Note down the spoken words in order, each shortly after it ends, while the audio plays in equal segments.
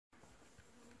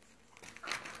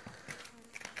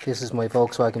This is my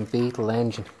Volkswagen Beetle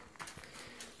engine.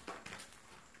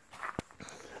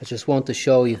 I just want to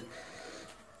show you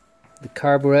the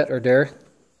carburetor there,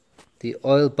 the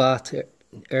oil bath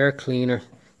air cleaner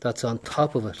that's on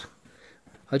top of it.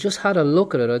 I just had a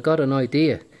look at it, I got an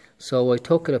idea, so I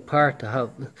took it apart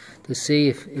to see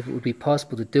if it would be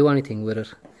possible to do anything with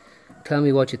it. Tell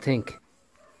me what you think.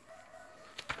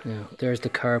 Now, there's the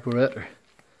carburetor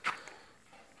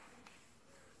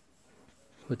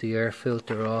with the air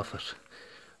filter off it.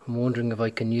 I'm wondering if I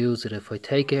can use it. If I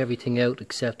take everything out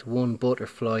except one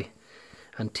butterfly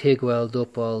and TIG weld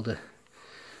up all the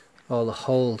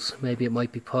holes, maybe it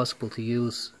might be possible to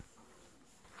use.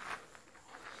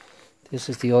 This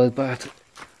is the oil bath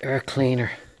air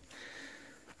cleaner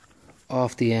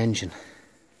off the engine.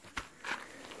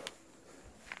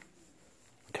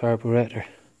 Carburetor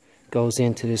goes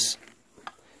into this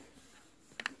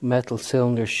metal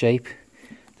cylinder shape.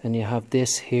 Then you have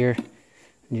this here,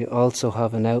 and you also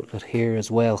have an outlet here as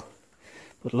well.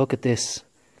 But look at this.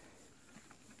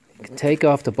 You can take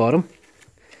off the bottom.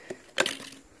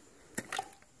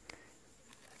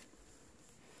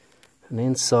 And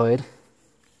inside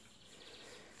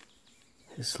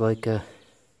is like a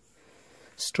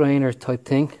strainer type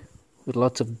thing with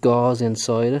lots of gauze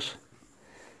inside it.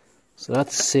 So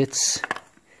that sits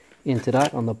into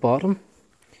that on the bottom.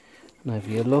 Now if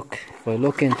I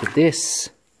look into this,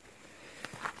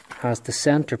 has the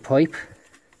center pipe,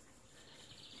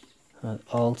 and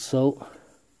also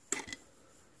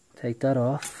take that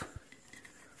off.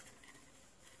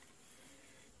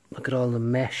 Look at all the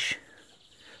mesh,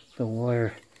 the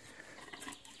wire,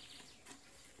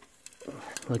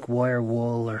 like wire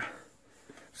wool or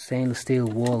stainless steel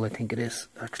wool, I think it is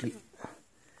actually.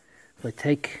 If I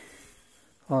take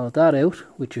all of that out,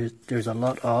 which there's a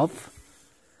lot of,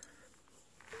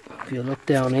 if you look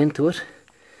down into it,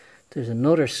 there's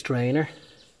another strainer,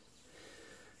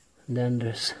 and then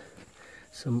there's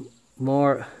some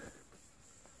more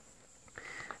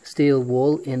steel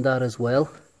wool in that as well,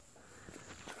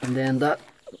 and then that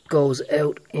goes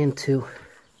out into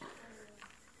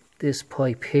this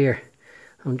pipe here.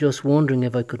 I'm just wondering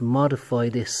if I could modify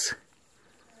this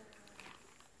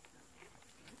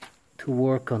to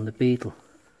work on the Beetle.